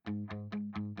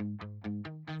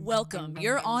Welcome.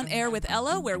 You're on air with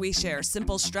Ella, where we share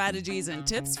simple strategies and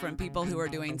tips from people who are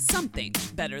doing something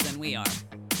better than we are.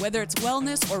 Whether it's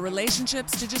wellness or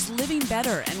relationships, to just living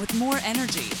better and with more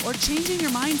energy, or changing your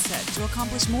mindset to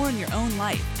accomplish more in your own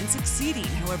life and succeeding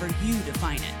however you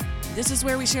define it. This is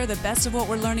where we share the best of what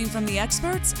we're learning from the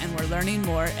experts, and we're learning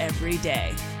more every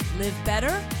day. Live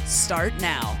better, start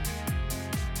now.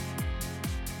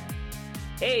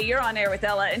 Hey, you're on air with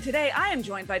Ella, and today I am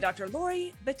joined by Dr.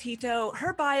 Laurie Betito.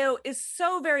 Her bio is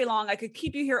so very long, I could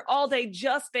keep you here all day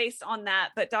just based on that.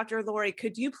 But Dr. Laurie,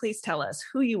 could you please tell us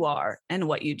who you are and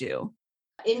what you do?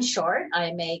 In short,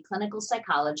 I'm a clinical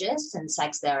psychologist and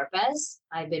sex therapist.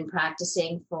 I've been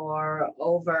practicing for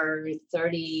over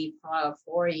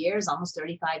 34 years, almost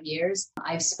 35 years.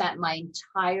 I've spent my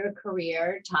entire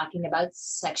career talking about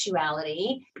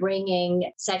sexuality,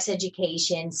 bringing sex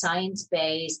education,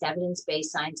 science-based,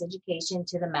 evidence-based science education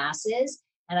to the masses.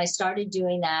 And I started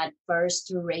doing that first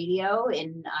through radio,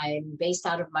 and I'm based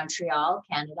out of Montreal,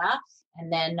 Canada. And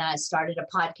then started a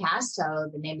podcast. So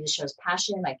the name of the show is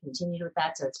Passion. I continued with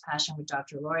that. So it's Passion with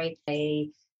Dr. Laurie.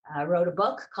 I wrote a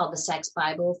book called The Sex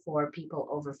Bible for people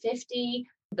over 50.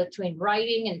 Between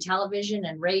writing and television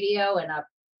and radio and a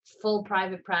full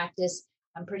private practice,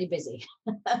 I'm pretty busy.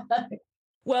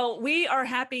 Well, we are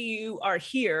happy you are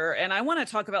here, and I want to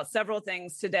talk about several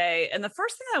things today. And the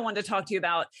first thing I wanted to talk to you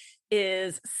about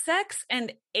is sex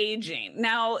and aging.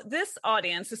 Now, this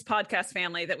audience, this podcast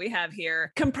family that we have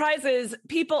here, comprises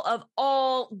people of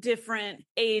all different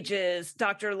ages,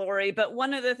 Dr. Laurie. But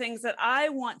one of the things that I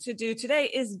want to do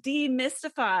today is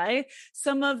demystify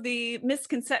some of the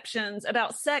misconceptions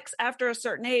about sex after a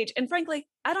certain age. And frankly,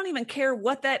 I don't even care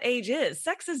what that age is.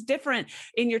 Sex is different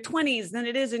in your 20s than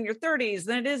it is in your 30s,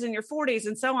 than it is in your 40s,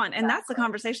 and so on. And that's the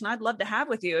conversation I'd love to have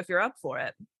with you if you're up for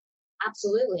it.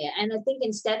 Absolutely. And I think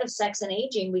instead of sex and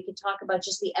aging, we could talk about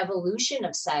just the evolution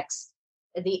of sex,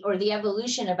 the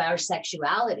evolution of our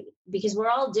sexuality, because we're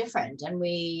all different and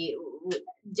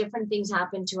different things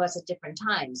happen to us at different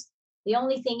times. The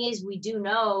only thing is we do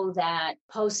know that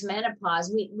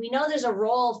post-menopause, we know there's a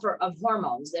role of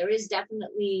hormones. There is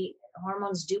definitely,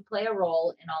 hormones do play a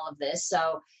role in all of this.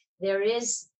 So there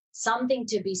is something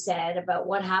to be said about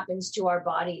what happens to our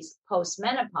bodies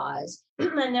post-menopause.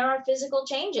 And there are physical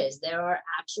changes. There are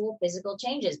actual physical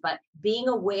changes. But being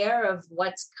aware of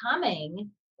what's coming,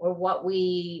 or what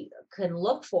we can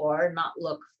look for, not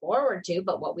look forward to,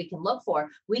 but what we can look for,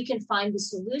 we can find the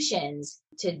solutions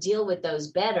to deal with those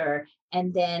better.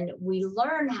 And then we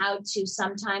learn how to,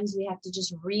 sometimes we have to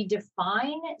just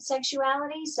redefine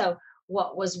sexuality. So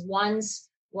what was once,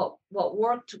 what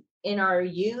worked in our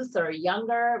youth or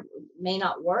younger may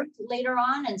not work later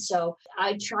on. And so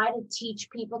I try to teach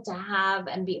people to have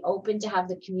and be open to have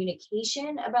the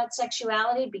communication about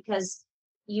sexuality, because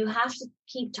you have to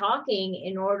keep talking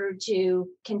in order to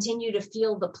continue to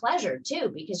feel the pleasure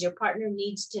too, because your partner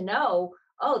needs to know,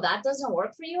 oh, that doesn't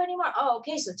work for you anymore. Oh,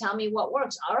 okay. So tell me what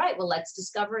works. All right, well, let's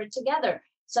discover it together.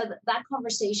 So that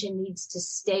conversation needs to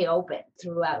stay open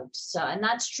throughout. So, and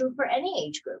that's true for any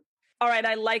age group. All right.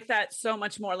 I like that so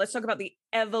much more. Let's talk about the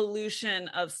evolution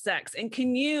of sex. And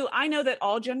I know that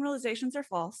all generalizations are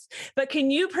false, but can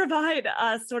you provide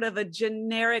us sort of a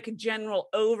general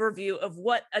overview of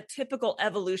what a typical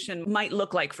evolution might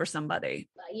look like for somebody?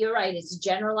 You're right. It's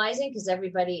generalizing because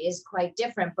everybody is quite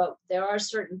different, but there are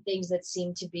certain things that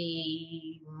seem to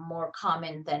be more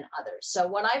common than others. So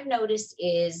what I've noticed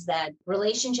is that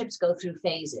relationships go through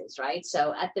phases, right?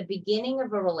 So at the beginning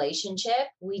of a relationship,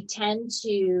 we tend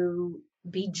to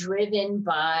be driven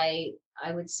by,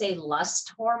 I would say,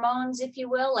 lust hormones, if you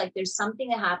will. Like there's something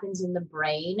that happens in the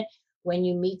brain when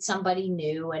you meet somebody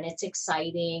new and it's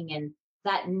exciting. And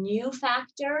that new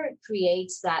factor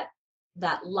creates that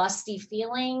lusty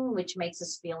feeling, which makes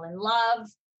us feel in love.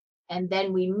 And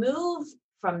then we move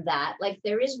from that. Like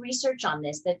there is research on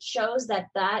this that shows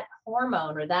that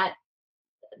hormone or that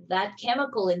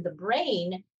chemical in the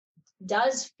brain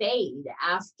does fade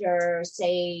after,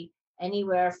 say,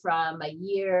 anywhere from a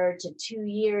year to 2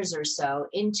 years or so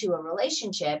into a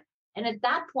relationship. And at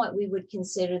that point, we would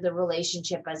consider the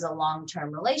relationship as a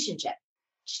long-term relationship.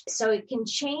 So it can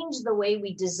change the way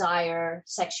we desire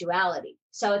sexuality.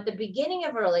 So at the beginning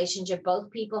of a relationship, both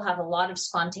people have a lot of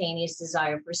spontaneous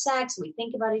desire for sex. We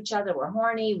think about each other. We're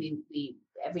horny. We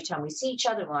every time we see each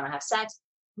other, we want to have sex.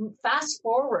 Fast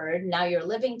forward, now you're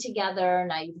living together.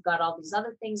 Now you've got all these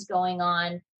other things going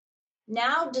on.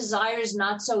 Now desire is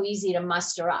not so easy to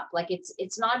muster up. Like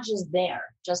it's not just there,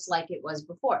 just like it was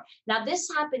before. Now, this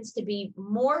happens to be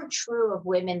more true of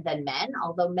women than men,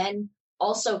 although men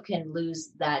also can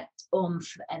lose that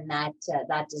oomph and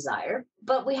that desire.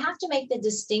 But we have to make the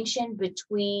distinction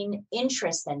between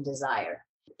interest and desire.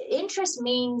 Interest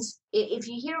means if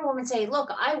you hear a woman say, look,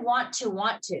 I want to,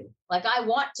 like I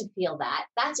want to feel that,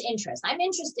 that's interest. I'm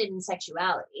interested in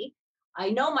sexuality.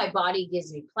 I know my body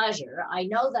gives me pleasure. I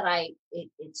know that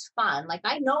it's fun. Like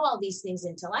I know all these things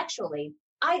intellectually.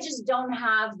 I just don't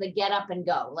have the get up and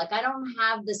go. Like I don't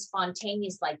have the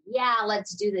spontaneous, like, yeah,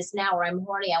 let's do this now, or I'm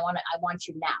horny. I want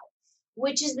you now,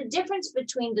 which is the difference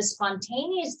between the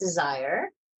spontaneous desire,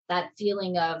 that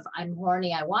feeling of I'm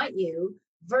horny, I want you,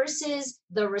 versus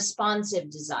the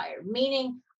responsive desire,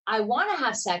 meaning I want to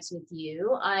have sex with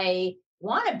you. I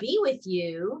want to be with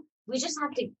you. We just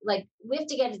have to we have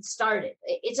to get it started.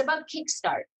 It's about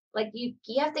kickstart. Like you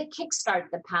have to kickstart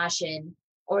the passion,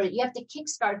 or you have to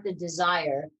kickstart the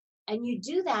desire. And you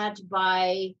do that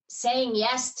by saying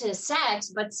yes to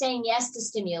sex, but saying yes to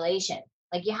stimulation.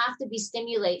 Like you have to be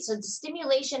stimulated. So the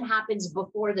stimulation happens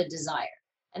before the desire.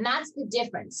 And that's the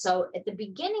difference. So at the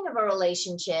beginning of a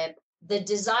relationship, the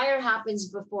desire happens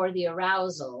before the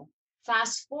arousal.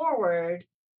 Fast forward,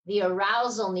 the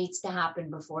arousal needs to happen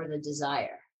before the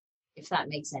desire, if that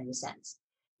makes any sense.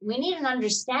 We need an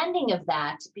understanding of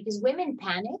that because women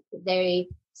panic.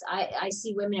 I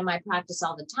see women in my practice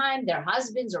all the time. Their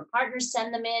husbands or partners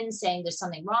send them in saying there's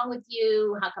something wrong with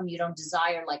you. How come you don't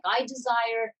desire like I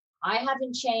desire? I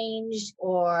haven't changed,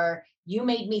 or you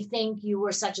made me think you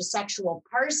were such a sexual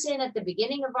person at the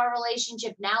beginning of our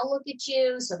relationship. Now look at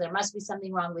you. So there must be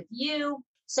something wrong with you.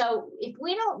 So if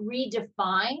we don't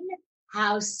redefine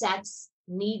how sex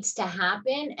needs to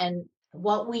happen and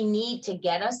what we need to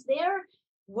get us there,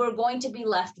 we're going to be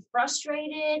left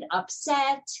frustrated,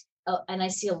 upset. And I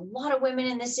see a lot of women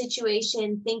in this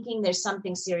situation thinking there's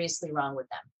something seriously wrong with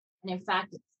them. And in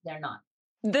fact, they're not.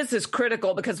 This is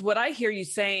critical because what I hear you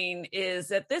saying is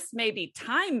that this may be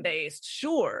time-based,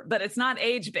 sure, but it's not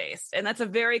age-based. And that's a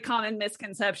very common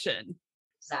misconception.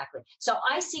 Exactly. So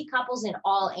I see couples in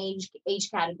all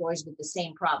age categories with the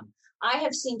same problem. I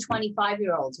have seen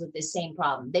 25-year-olds with the same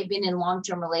problem. They've been in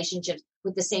long-term relationships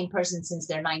with the same person since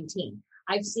they're 19.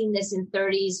 I've seen this in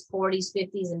 30s, 40s,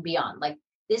 50s, and beyond. Like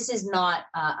this is not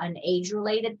an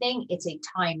age-related thing. It's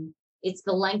it's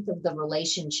the length of the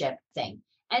relationship thing.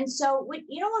 And so, when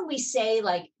we say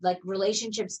like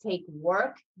relationships take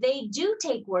work, they do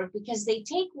take work because they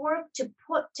take work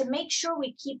to make sure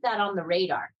we keep that on the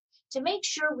radar, to make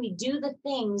sure we do the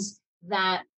things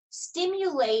that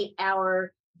stimulate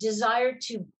our desire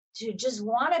to just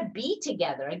want to be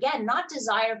together. Again, not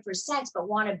desire for sex, but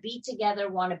want to be together,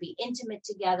 want to be intimate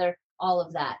together, all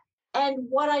of that. And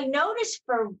what I noticed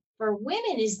for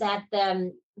women is that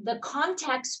the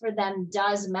context for them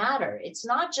does matter. It's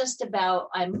not just about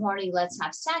I'm horny, let's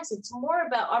have sex. It's more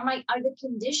about are the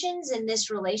conditions in this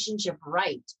relationship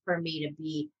right for me to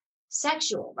be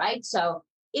sexual, right? So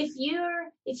if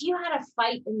you had a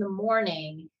fight in the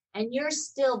morning and you're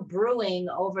still brewing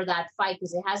over that fight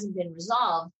because it hasn't been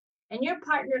resolved, and your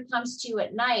partner comes to you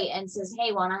at night and says,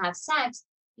 hey, want to have sex?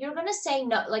 You're going to say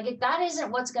no. Like if that isn't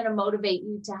what's going to motivate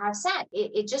you to have sex.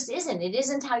 It just isn't. It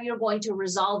isn't how you're going to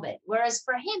resolve it. Whereas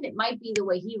for him, it might be the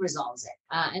way he resolves it.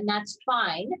 And that's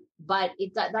fine. But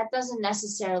that doesn't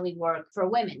necessarily work for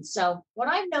women. So what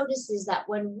I've noticed is that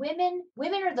when women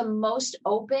are the most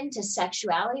open to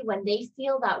sexuality when they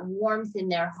feel that warmth in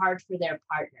their heart for their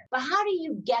partner. But how do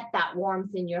you get that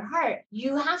warmth in your heart?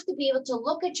 You have to be able to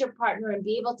look at your partner and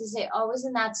be able to say, oh,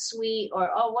 isn't that sweet? Or,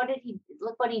 oh,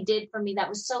 look what he did for me. That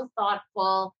was so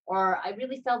thoughtful. Or I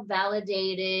really felt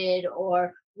validated,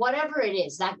 or whatever it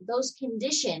is, that those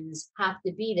conditions have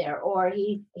to be there. Or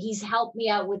he's helped me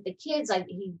out with the kids.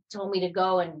 He told me to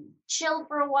go and chill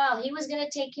for a while. He was going to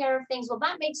take care of things. Well,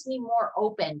 that makes me more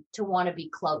open to want to be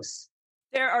close.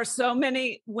 There are so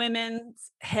many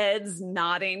women's heads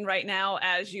nodding right now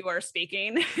as you are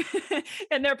speaking.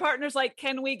 And their partner's like,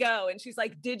 can we go? And she's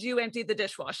like, did you empty the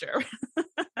dishwasher?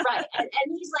 Right.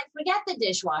 And he's like, forget the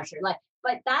dishwasher.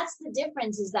 But that's the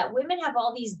difference, is that women have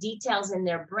all these details in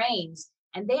their brains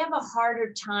and they have a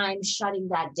harder time shutting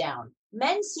that down.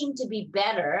 Men seem to be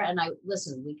better. And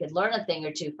we could learn a thing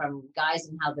or two from guys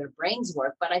and how their brains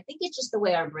work. But I think it's just the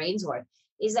way our brains work,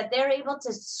 is that they're able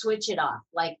to switch it off.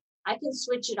 Like I can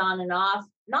switch it on and off.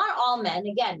 Not all men.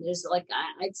 Again, there's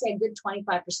I'd say a good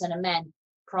 25% of men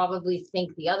probably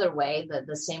think the other way,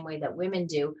 the same way that women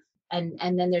do.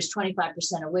 And then there's 25%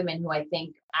 of women who I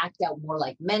think act out more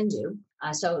like men do.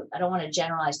 So I don't want to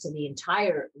generalize to the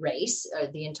entire race or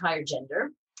the entire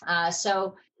gender.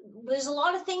 So there's a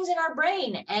lot of things in our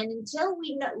brain. And until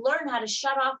we learn how to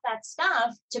shut off that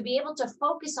stuff to be able to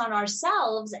focus on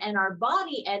ourselves and our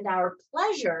body and our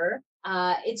pleasure,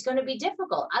 it's going to be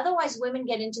difficult. Otherwise, women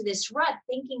get into this rut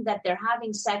thinking that they're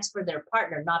having sex for their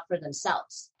partner, not for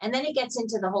themselves. And then it gets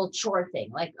into the whole chore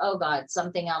thing, like, oh God,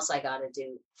 something else I got to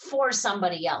do for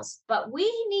somebody else. But we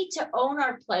need to own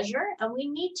our pleasure, and we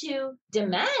need to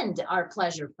demand our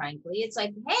pleasure, frankly. It's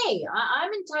like, hey,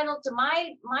 I'm entitled to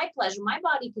my pleasure. My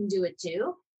body can do it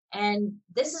too. And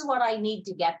this is what I need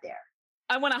to get there.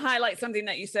 I want to highlight something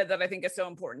that you said that I think is so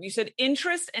important. You said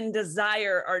interest and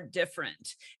desire are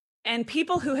different. And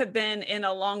people who have been in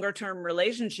a longer term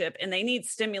relationship and they need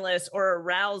stimulus or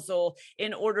arousal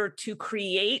in order to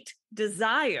create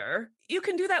desire, you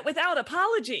can do that without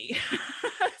apology.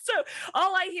 So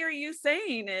all I hear you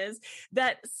saying is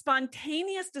that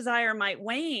spontaneous desire might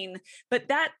wane, but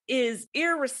that is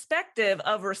irrespective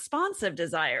of responsive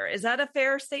desire. Is that a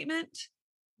fair statement?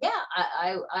 Yeah,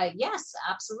 I yes,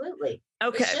 absolutely.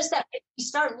 Okay. It's just that if we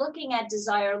start looking at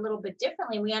desire a little bit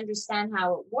differently and we understand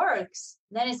how it works,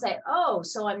 then it's like, oh,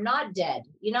 so I'm not dead.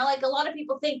 Like a lot of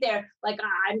people think they're like,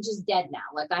 I'm just dead now.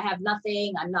 Like I have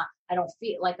nothing. I don't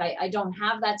feel like I don't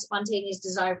have that spontaneous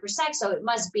desire for sex. So it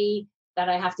must be that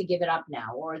I have to give it up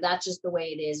now, or that's just the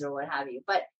way it is, or what have you.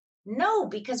 But no,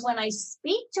 because when I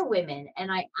speak to women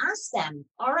and I ask them,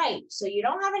 all right, so you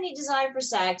don't have any desire for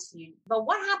sex, but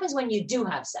what happens when you do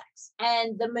have sex?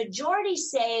 And the majority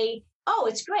say, oh,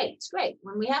 it's great. It's great.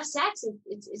 When we have sex,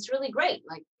 it's really great.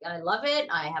 Like, I love it.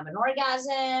 I have an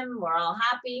orgasm. We're all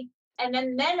happy. And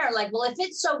then men are like, well, if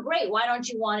it's so great, why don't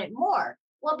you want it more?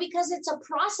 Well, because it's a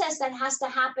process that has to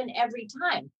happen every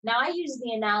time. Now, I use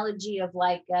the analogy of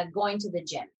like going to the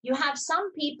gym. You have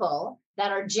some people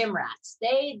that are gym rats.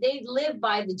 They live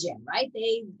by the gym, right?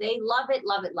 They love it,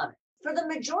 love it, love it. For the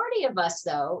majority of us,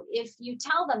 though, if you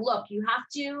tell them, look, you're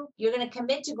going to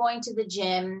commit to going to the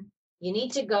gym. You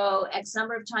need to go X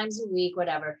number of times a week,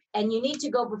 whatever. And you need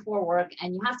to go before work,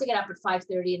 and you have to get up at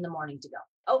 5:30 in the morning to go.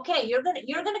 Okay, you're gonna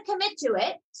commit to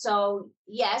it. So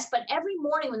yes, but every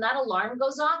morning when that alarm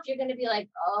goes off, you're gonna be like,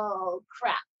 oh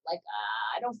crap, like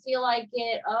I don't feel like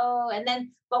it. Oh,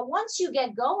 but once you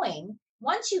get going,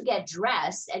 once you get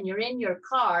dressed and you're in your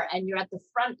car and you're at the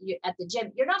front, you're at the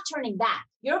gym, you're not turning back.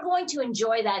 You're going to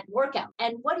enjoy that workout.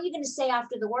 And what are you going to say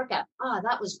after the workout? Oh,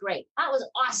 that was great. That was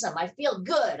awesome. I feel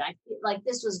good. I feel like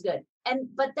this was good.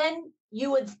 But then you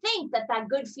would think that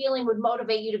good feeling would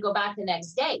motivate you to go back the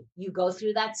next day. You go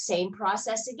through that same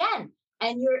process again.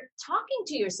 And you're talking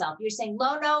to yourself. You're saying,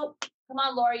 no, come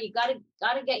on, Laurie, you gotta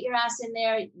get your ass in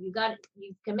there.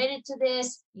 You've committed to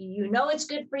this. You know it's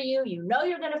good for you. You know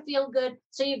you're gonna feel good.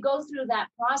 So you go through that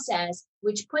process,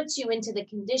 which puts you into the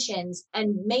conditions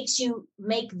and makes you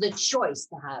make the choice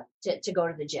to go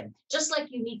to the gym, just like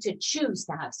you need to choose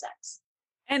to have sex.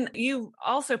 And you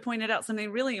also pointed out something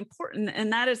really important,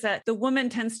 and that is that the woman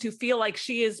tends to feel like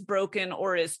she is broken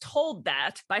or is told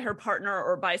that by her partner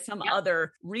or by some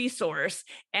other resource.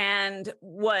 And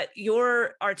what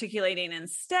you're articulating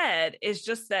instead is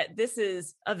just that this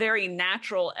is a very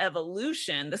natural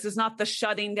evolution. This is not the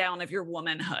shutting down of your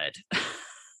womanhood.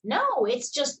 No,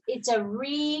 it's a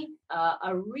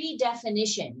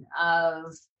redefinition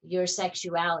of your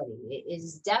sexuality. It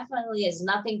definitely has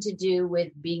nothing to do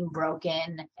with being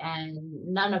broken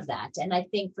and none of that. And I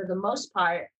think for the most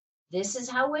part, this is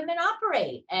how women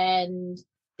operate, and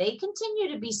they continue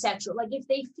to be sexual. Like if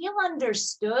they feel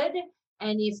understood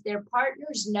and if their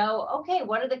partners know, okay,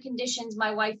 what are the conditions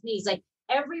my wife needs? Like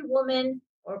every woman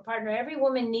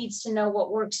needs to know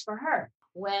what works for her.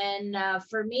 When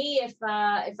for me, if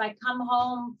I come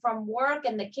home from work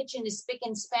and the kitchen is spick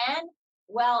and span,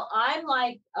 well, I'm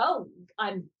like, oh,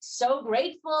 I'm so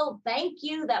grateful. Thank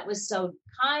you. That was so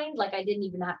kind. Like I didn't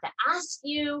even have to ask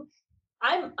you.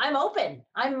 I'm open.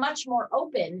 I'm much more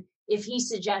open if he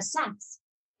suggests sex.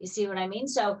 You see what I mean?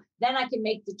 So then I can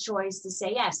make the choice to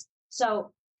say yes.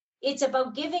 So it's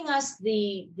about giving us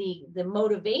the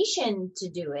motivation to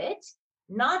do it,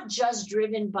 not just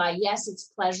driven by, yes, it's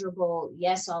pleasurable.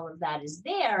 Yes, all of that is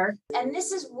there. And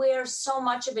this is where so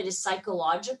much of it is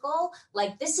psychological.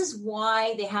 Like this is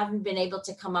why they haven't been able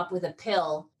to come up with a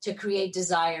pill to create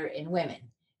desire in women,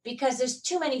 because there's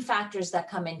too many factors that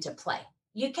come into play.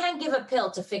 You can't give a pill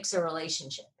to fix a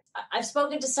relationship. I've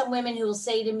spoken to some women who will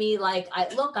say to me, like,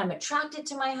 I'm attracted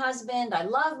to my husband. I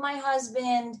love my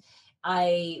husband.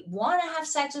 I want to have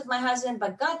sex with my husband,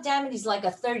 but God damn it, he's like a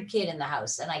third kid in the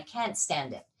house and I can't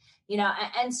stand it.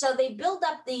 And so they build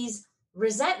up these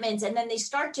resentments and then they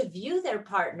start to view their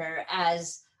partner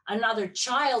as another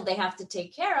child they have to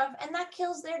take care of. And that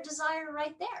kills their desire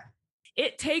right there.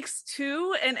 it takes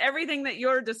two, and everything that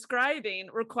you're describing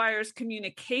requires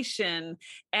communication.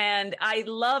 And I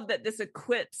love that this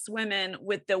equips women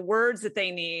with the words that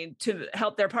they need to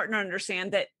help their partner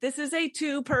understand that this is a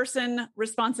two-person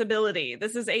responsibility.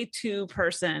 This is a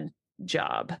two-person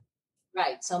job.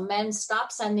 Right. So men,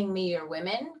 stop sending me your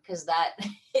women, because that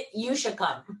you should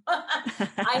come.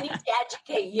 I need to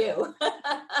educate you.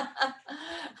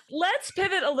 Let's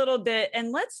pivot a little bit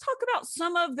and let's talk about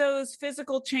some of those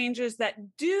physical changes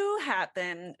that do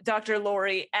happen, Dr.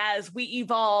 Laurie, as we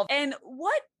evolve, and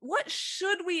what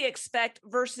should we expect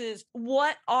versus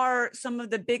what are some of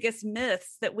the biggest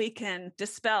myths that we can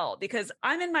dispel? Because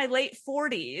I'm in my late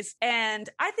 40s and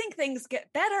I think things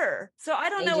get better. So I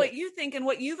don't know what you think and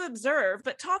what you've observed,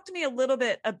 but talk to me a little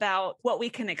bit about what we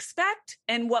can expect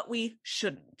and what we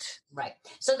shouldn't. Right.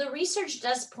 So the research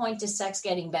does point to sex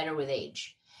getting better with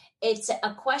age. It's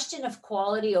a question of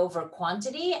quality over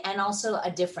quantity, and also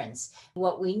a difference.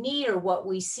 What we need or what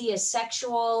we see as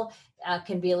sexual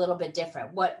can be a little bit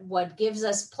different. What gives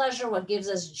us pleasure, what gives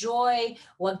us joy,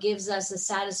 what gives us a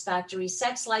satisfactory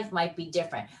sex life might be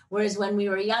different. Whereas when we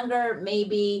were younger,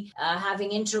 maybe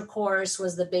having intercourse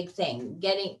was the big thing.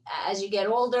 As you get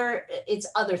older, it's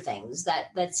other things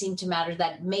that seem to matter,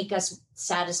 that make us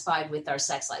satisfied with our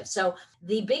sex life. So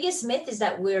the biggest myth is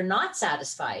that we're not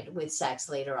satisfied with sex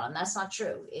later on. That's not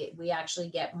true. We actually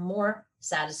get more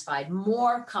satisfied,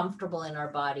 more comfortable in our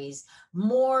bodies,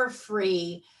 more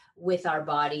free with our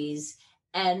bodies,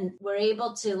 and we're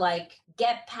able to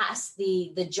get past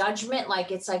the judgment.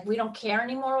 It's like we don't care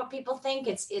anymore what people think.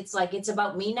 It's like it's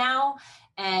about me now.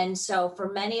 And so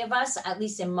for many of us, at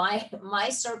least in my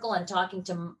circle, and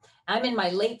I'm in my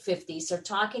late 50s, so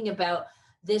talking about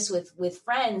this with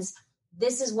friends,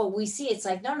 this is what we see. It's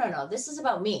like, no, this is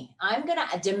about me. I'm going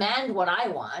to demand what I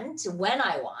want when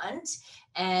I want.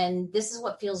 And this is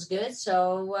what feels good.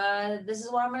 So this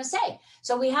is what I'm going to say.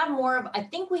 So we have I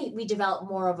think we develop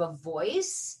more of a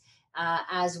voice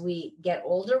as we get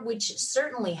older, which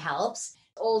certainly helps.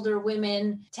 Older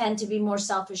women tend to be more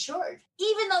self-assured,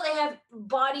 even though they have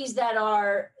bodies that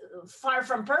are far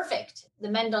from perfect. The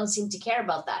men don't seem to care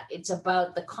about that. It's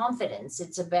about the confidence.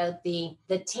 It's about the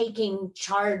taking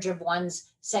charge of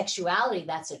one's sexuality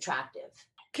that's attractive.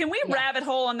 Can we rabbit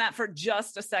hole on that for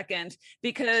just a second?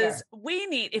 Because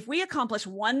if we accomplish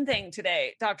one thing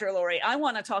today, Dr. Laurie, I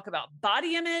want to talk about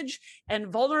body image and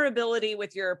vulnerability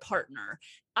with your partner.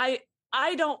 I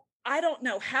don't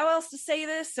know how else to say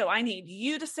this, so I need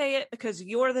you to say it because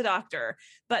you're the doctor.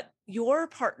 But your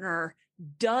partner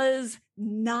does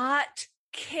not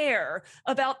care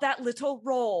about that little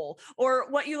roll or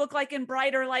what you look like in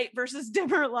brighter light versus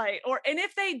dimmer light, and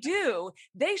if they do,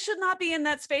 they should not be in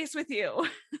that space with you.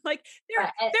 They're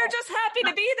just happy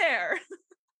to be there.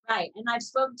 Right. And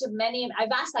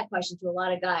I've asked that question to a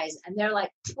lot of guys, and they're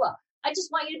like, well, I just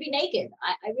want you to be naked.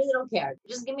 I really don't care.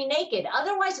 Just give me naked.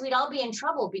 Otherwise we'd all be in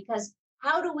trouble, because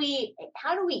how do we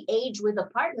age with a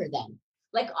partner then?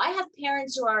 I have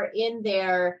parents who are in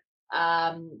their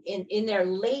in their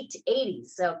late 80s,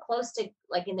 so close to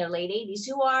in their late 80s,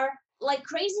 who are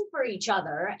crazy for each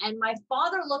other. And my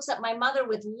father looks at my mother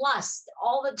with lust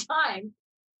all the time.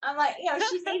 I'm like,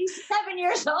 she's 87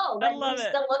 years old. I love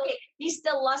it. He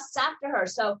still lusts after her.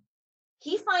 So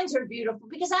he finds her beautiful,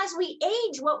 because as we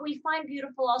age, what we find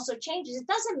beautiful also changes. It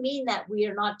doesn't mean that we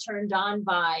are not turned on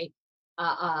by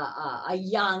a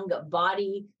young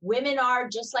body. Women are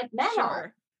just like men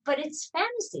are. But it's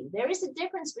fantasy. There is a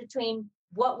difference between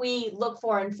what we look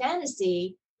for in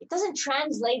fantasy. It doesn't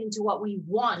translate into what we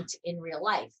want in real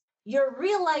life. Your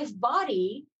real life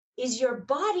body is your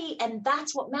body, and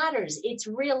that's what matters. It's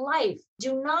real life.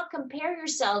 Do not compare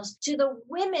yourselves to the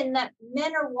women that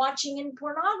men are watching in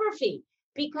pornography.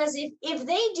 Because if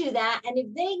they do that, and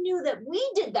if they knew that we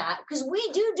did that, because we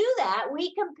do that,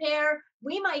 we compare,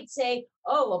 we might say,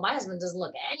 oh, well, my husband doesn't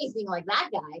look anything like that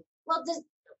guy. Well,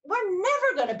 we're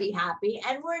never going to be happy,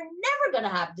 and we're never going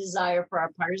to have desire for our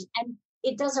partners. And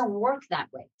it doesn't work that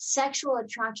way. Sexual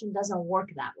attraction doesn't work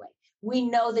that way. We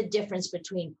know the difference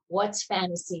between what's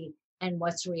fantasy and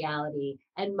what's reality.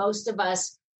 And most of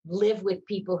us live with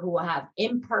people who have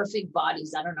imperfect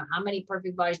bodies. I don't know how many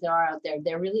perfect bodies there are out there.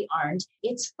 There really aren't.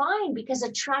 It's fine, because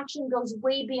attraction goes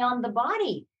way beyond the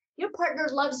body. Your partner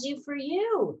loves you for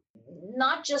you,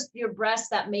 not just your breasts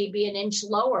that may be an inch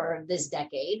lower this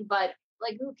decade, but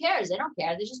who cares? They don't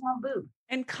care. They just want boob.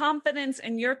 And confidence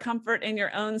in your comfort in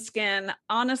your own skin,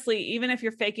 honestly, even if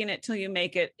you're faking it till you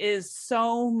make it, is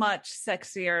so much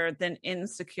sexier than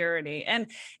insecurity. And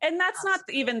that's not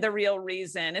even the real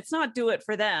reason. It's not do it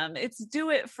for them. It's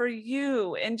do it for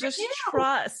you, and just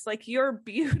trust you're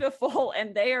beautiful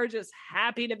and they are just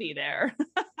happy to be there.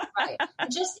 Right.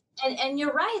 And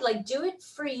you're right. Like, do it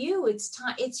for you. It's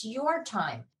time. It's your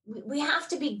time. We have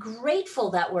to be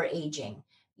grateful that we're aging.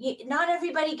 Not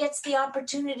everybody gets the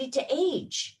opportunity to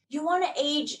age. You want to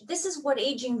age. This is what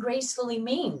aging gracefully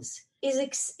means,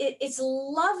 it's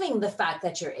loving the fact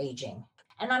that you're aging.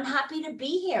 And I'm happy to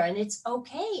be here, and it's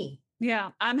okay.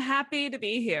 Yeah, I'm happy to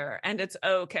be here, and it's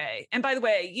okay. And by the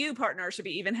way, you, partner, should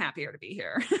be even happier to be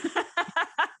here.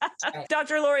 Right.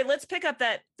 Dr. Laurie, let's pick up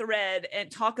that thread and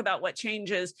talk about what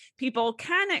changes people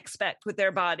can expect with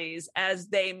their bodies as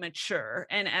they mature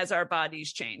and as our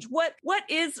bodies change. What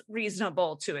is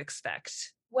reasonable to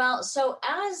expect? Well, so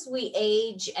as we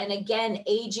age, and again,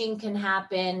 aging can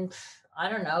happen, I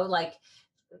don't know, like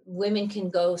women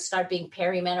can start being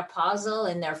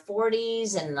perimenopausal in their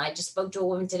 40s. And I just spoke to a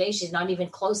woman today. She's not even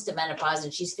close to menopause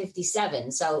and she's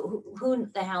 57. So who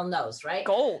the hell knows, right?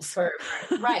 Goals.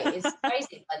 Right. It's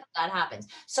crazy, but that happens.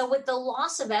 So with the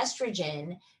loss of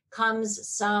estrogen comes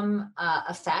some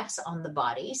effects on the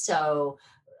body. So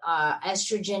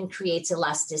estrogen creates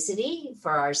elasticity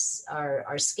for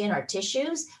our skin, our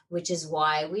tissues, which is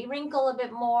why we wrinkle a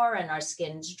bit more and our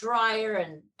skin's drier.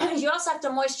 And you also have to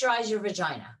moisturize your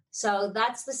vagina. So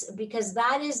that's this, because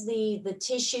that is the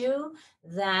tissue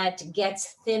that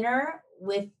gets thinner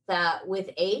with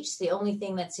age. The only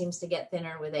thing that seems to get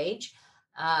thinner with age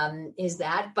is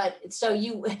that. But so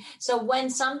when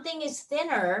something is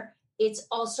thinner, it's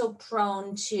also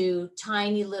prone to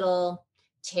tiny little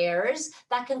tears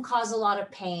that can cause a lot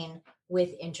of pain with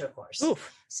intercourse.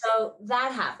 Oof. So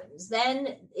that happens.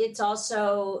 Then it's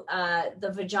also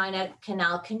the vagina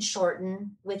canal can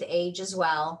shorten with age as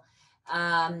well.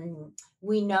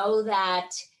 We know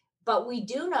that, but we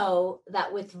do know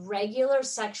that with regular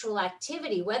sexual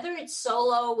activity, whether it's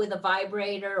solo with a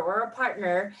vibrator or a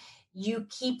partner, you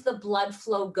keep the blood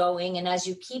flow going. And as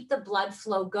you keep the blood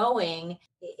flow going,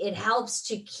 it helps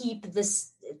to keep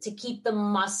the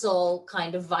muscle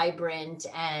kind of vibrant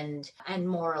and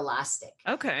more elastic.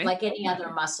 Okay. Like any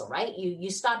other muscle, right? You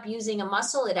stop using a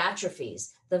muscle, it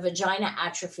atrophies. The vagina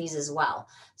atrophies as well.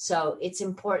 So it's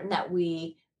important that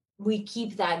we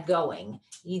keep that going,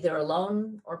 either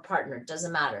alone or partner,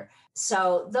 doesn't matter.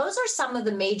 So those are some of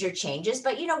the major changes.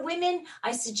 But, women,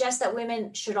 I suggest that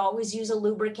women should always use a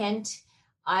lubricant.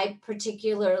 I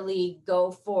particularly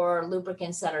go for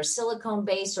lubricants that are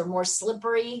silicone-based or more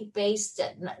slippery-based,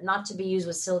 not to be used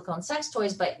with silicone sex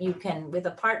toys, but you can, with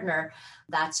a partner,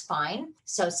 that's fine.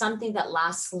 So something that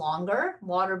lasts longer,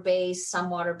 water-based,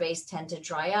 some water-based tend to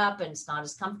dry up and it's not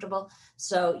as comfortable.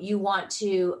 So you want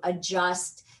to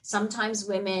adjust. Sometimes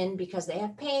women, because they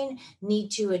have pain, need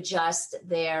to adjust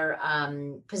their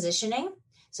positioning.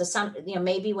 So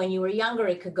maybe when you were younger,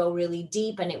 it could go really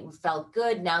deep and it felt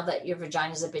good. Now that your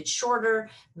vagina is a bit shorter,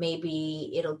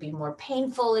 maybe it'll be more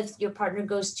painful if your partner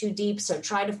goes too deep. So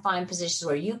try to find positions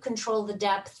where you control the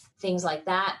depth, things like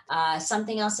that.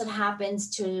 Something else that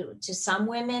happens to some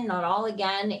women, not all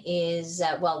again, is,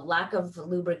 lack of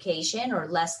lubrication or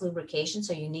less lubrication.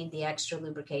 So you need the extra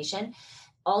lubrication.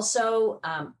 Also,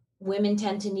 women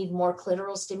tend to need more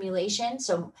clitoral stimulation.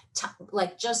 So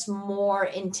just more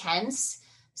intense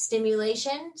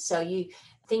stimulation. So you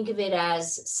think of it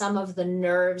as some of the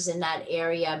nerves in that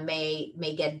area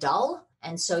may get dull.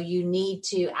 And so you need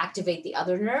to activate the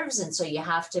other nerves. And so you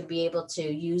have to be able to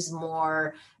use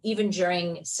more, even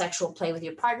during sexual play with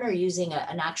your partner, using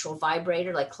an actual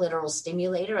vibrator, like clitoral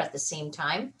stimulator at the same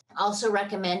time. Also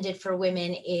recommended for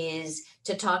women is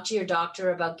to talk to your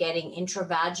doctor about getting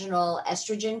intravaginal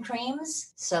estrogen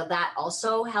creams. So that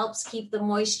also helps keep the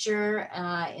moisture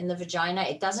in the vagina.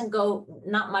 It doesn't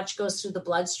not much goes through the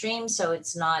bloodstream. So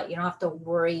you don't have to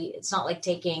worry. It's not like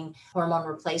taking hormone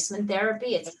replacement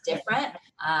therapy. It's different.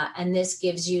 And this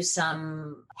gives you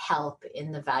some help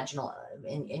in the vaginal,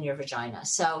 in your vagina.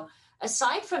 So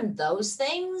aside from those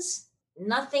things,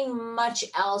 nothing much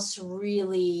else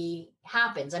really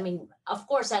happens. I mean, of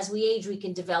course, as we age, we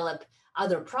can develop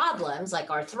other problems like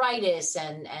arthritis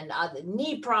and other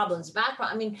knee problems, back.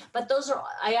 I mean, but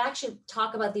I actually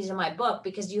talk about these in my book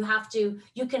because you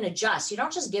can adjust. You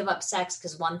don't just give up sex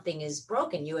because one thing is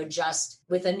broken. You adjust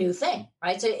with a new thing,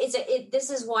 right? So this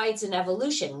is why it's an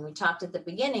evolution. When we talked at the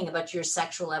beginning about your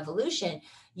sexual evolution,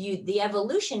 the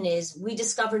evolution is we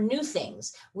discover new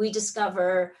things. We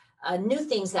discover new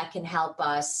things that can help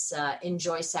us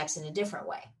enjoy sex in a different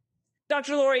way.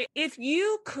 Dr. Laurie, if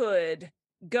you could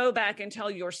go back and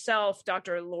tell yourself,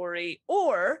 Dr. Laurie,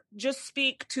 or just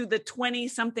speak to the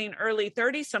 20-something, early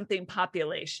 30-something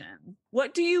population,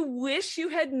 what do you wish you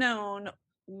had known,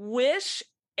 wish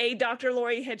a Dr.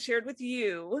 Laurie had shared with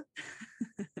you?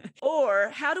 Or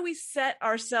how do we set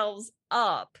ourselves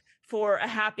up for a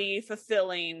happy,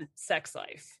 fulfilling sex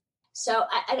life? So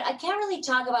I can't really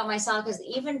talk about myself because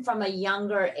even from a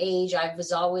younger age, I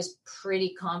was always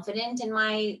pretty confident in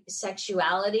my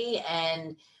sexuality,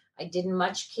 and I didn't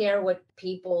much care what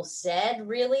people said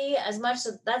really as much.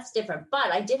 So that's different.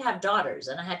 But I did have daughters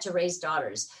and I had to raise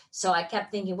daughters. So I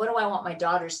kept thinking, what do I want my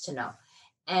daughters to know?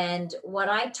 And what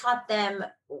I taught them,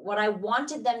 what I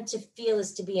wanted them to feel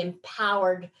is to be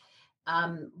empowered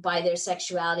by their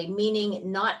sexuality,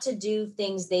 meaning not to do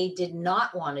things they did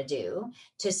not want to do,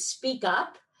 to speak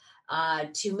up,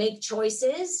 to make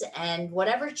choices. And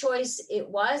whatever choice it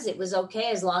was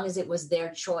okay as long as it was their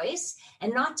choice,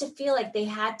 and not to feel like they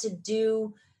had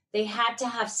to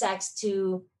have sex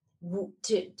to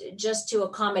just to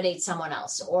accommodate someone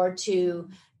else or to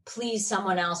please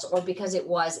someone else or because it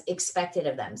was expected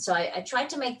of them. So I tried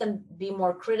to make them be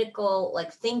more critical,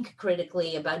 like think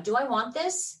critically about, do I want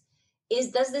this?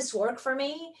 Does this work for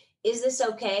me? Is this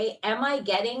okay? Am I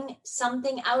getting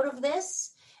something out of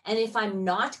this? And if I'm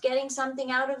not getting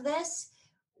something out of this,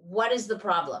 what is the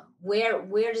problem?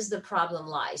 Where does the problem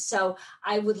lie? So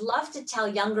I would love to tell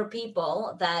younger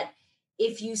people that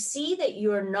if you see that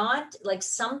you're not, like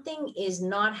something is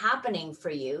not happening for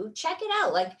you, check it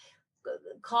out. Like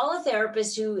call a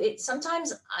therapist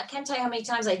sometimes I can't tell you how many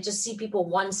times I just see people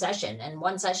one session, and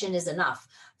one session is enough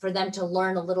for them to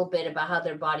learn a little bit about how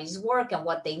their bodies work and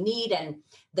what they need and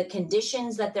the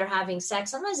conditions that they're having sex.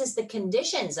 Sometimes it's the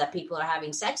conditions that people are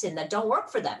having sex in that don't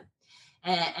work for them.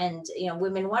 And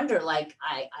women wonder, like,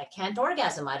 I can't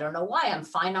orgasm. I don't know why. I'm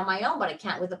fine on my own, but I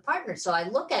can't with a partner. So I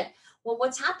look at, well,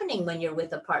 what's happening when you're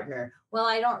with a partner? Well,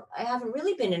 I haven't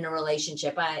really been in a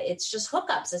relationship. It's just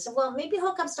hookups. I said, well, maybe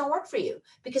hookups don't work for you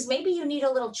because maybe you need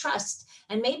a little trust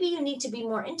and maybe you need to be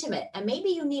more intimate and maybe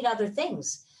you need other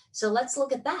things. So let's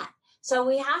look at that. So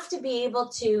we have to be able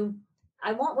to,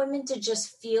 I want women to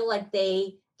just feel like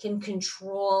they can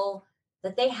control,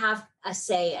 that they have a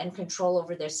say and control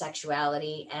over their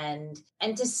sexuality and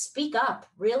to speak up,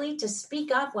 really to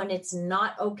speak up when it's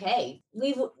not okay.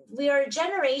 We are a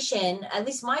generation, at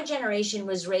least my generation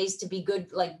was raised to be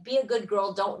good, like be a good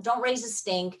girl. Don't raise a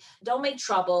stink. Don't make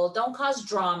trouble. Don't cause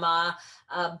drama,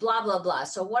 blah, blah, blah.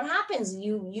 So what happens?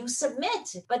 You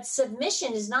submit, but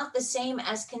submission is not the same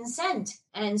as consent.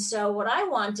 And so what I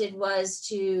wanted was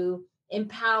to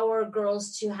empower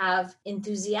girls to have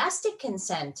enthusiastic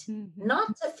consent, not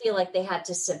to feel like they had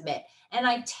to submit. And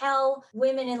I tell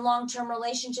women in long-term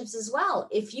relationships as well,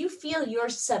 if you feel you're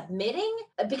submitting,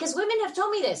 because women have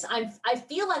told me this, I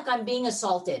feel like I'm being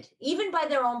assaulted, even by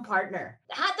their own partner.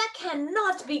 That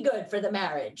cannot be good for the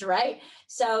marriage, right?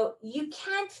 So you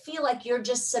can't feel like you're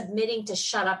just submitting to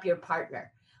shut up your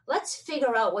partner. Let's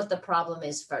figure out what the problem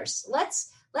is first.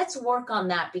 Let's work on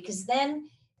that, because then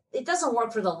it doesn't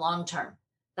work for the long term,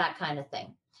 that kind of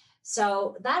thing.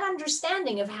 So that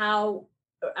understanding of how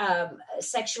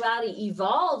sexuality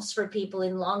evolves for people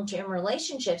in long-term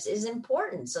relationships is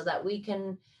important, so that we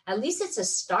can, at least it's a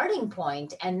starting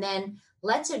point, and then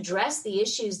let's address the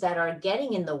issues that are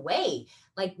getting in the way.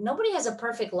 Like, nobody has a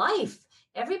perfect life.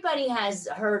 Everybody has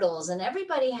hurdles and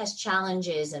everybody has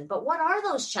challenges. But what are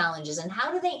those challenges and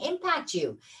how do they impact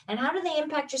you? And how do they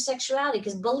impact your sexuality?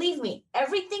 Because believe me,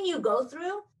 everything you go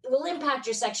through will impact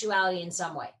your sexuality in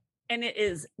some way. And it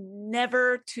is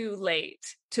never too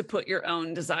late to put your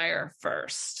own desire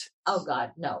first. Oh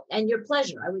God, no. And your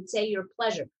pleasure. I would say your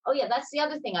pleasure. Oh yeah, that's the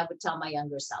other thing I would tell my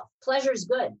younger self. Pleasure is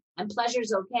good and pleasure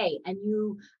is okay. And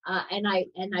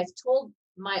I've told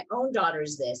my own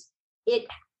daughters this.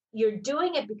 You're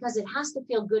doing it because it has to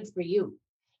feel good for you.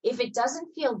 If it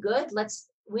doesn't feel good,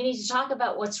 we need to talk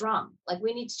about what's wrong. Like,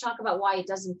 we need to talk about why it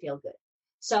doesn't feel good.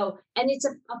 So, and it's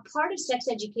a part of sex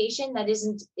education it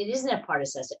isn't a part of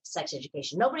sex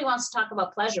education. Nobody wants to talk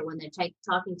about pleasure when they're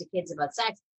talking to kids about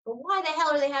sex. But why the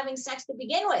hell are they having sex to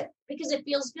begin with? Because it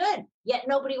feels good. Yet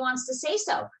nobody wants to say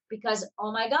so, because,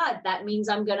 oh my God, that means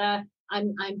I'm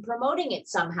promoting it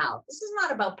somehow. This is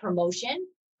not about promotion.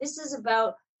 This is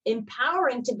about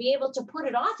empowering to be able to put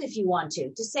it off if you want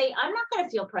to say, I'm not going to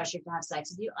feel pressured to have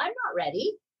sex with you. I'm not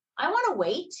ready. I want to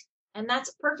wait. And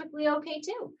that's perfectly okay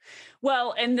too.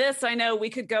 Well, and this, I know we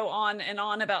could go on and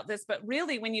on about this, but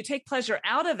really when you take pleasure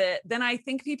out of it, then I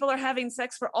think people are having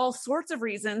sex for all sorts of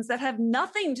reasons that have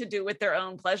nothing to do with their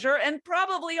own pleasure and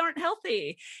probably aren't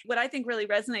healthy. What I think really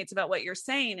resonates about what you're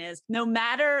saying is, no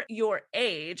matter your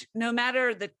age, no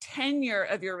matter the tenure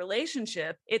of your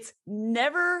relationship, it's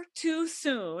never too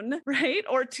soon, right?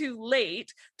 Or too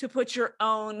late to put your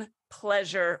own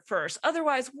pleasure first.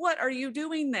 Otherwise, what are you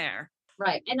doing there?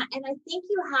 Right. And I think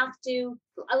you have to,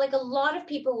 like, a lot of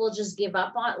people will just give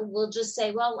up will just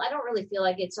say, well, I don't really feel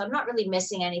like it, so I'm not really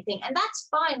missing anything. And that's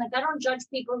fine. Like, I don't judge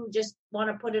people who just want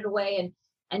to put it away.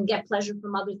 and get pleasure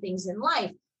from other things in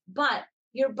life. But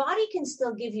your body can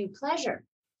still give you pleasure.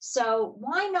 So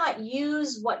why not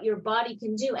use what your body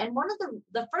can do? And one of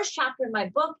the first chapter in my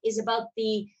book is about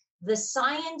the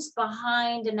science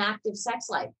behind an active sex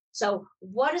life. So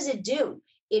what does it do?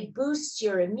 It boosts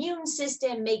your immune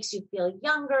system, makes you feel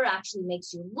younger, actually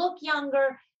makes you look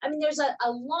younger. I mean, there's a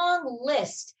long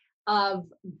list of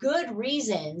good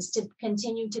reasons to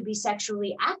continue to be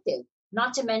sexually active,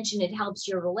 not to mention it helps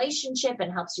your relationship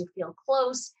and helps you feel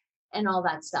close and all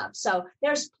that stuff. So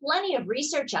there's plenty of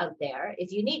research out there.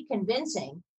 If you need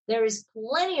convincing, there is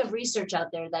plenty of research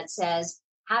out there that says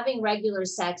having regular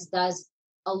sex does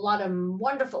a lot of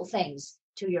wonderful things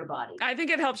to your body. I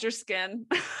think it helps your skin.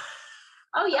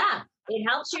 Oh, yeah. It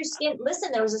helps your skin.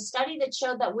 Listen, there was a study that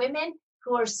showed that women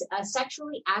who are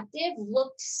sexually active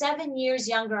looked 7 years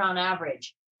younger on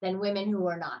average than women who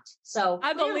were not. So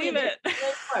I believe it.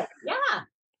 Yeah.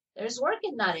 There's work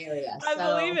in that area. I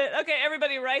believe it. Okay,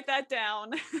 everybody write that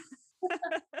down.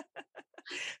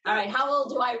 All right. How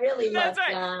old do I really look? That's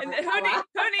right. And who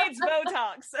needs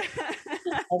Botox?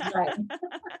 That's right.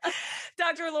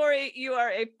 Dr. Laurie, you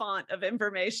are a font of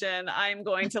information. I'm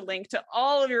going to link to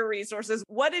all of your resources.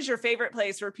 What is your favorite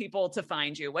place for people to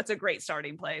find you? What's a great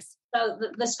starting place? So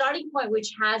the starting point,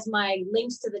 which has my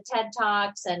links to the TED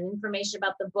Talks and information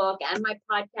about the book and my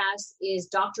podcast, is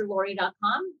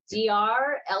drlaurie.com,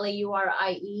 drlaurie.com.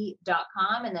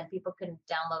 And then people can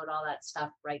download all that stuff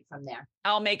right from there.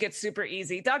 I'll make it super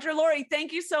easy. Dr. Laurie,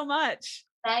 thank you so much.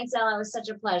 Thanks, Ella. It was such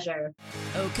a pleasure.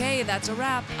 Okay, that's a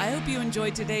wrap. I hope you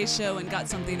enjoyed today's show and got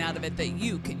something out of it that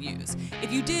you can use.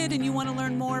 If you did and you want to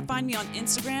learn more, find me on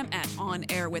Instagram at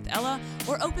OnAirWithElla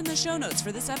or open the show notes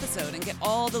for this episode and get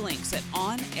all the links at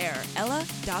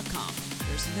onairella.com.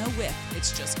 There's no with,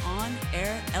 it's just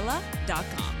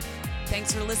onairella.com.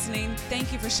 Thanks for listening,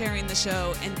 thank you for sharing the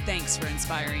show, and thanks for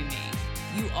inspiring me.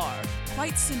 You are,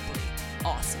 quite simply,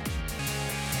 awesome.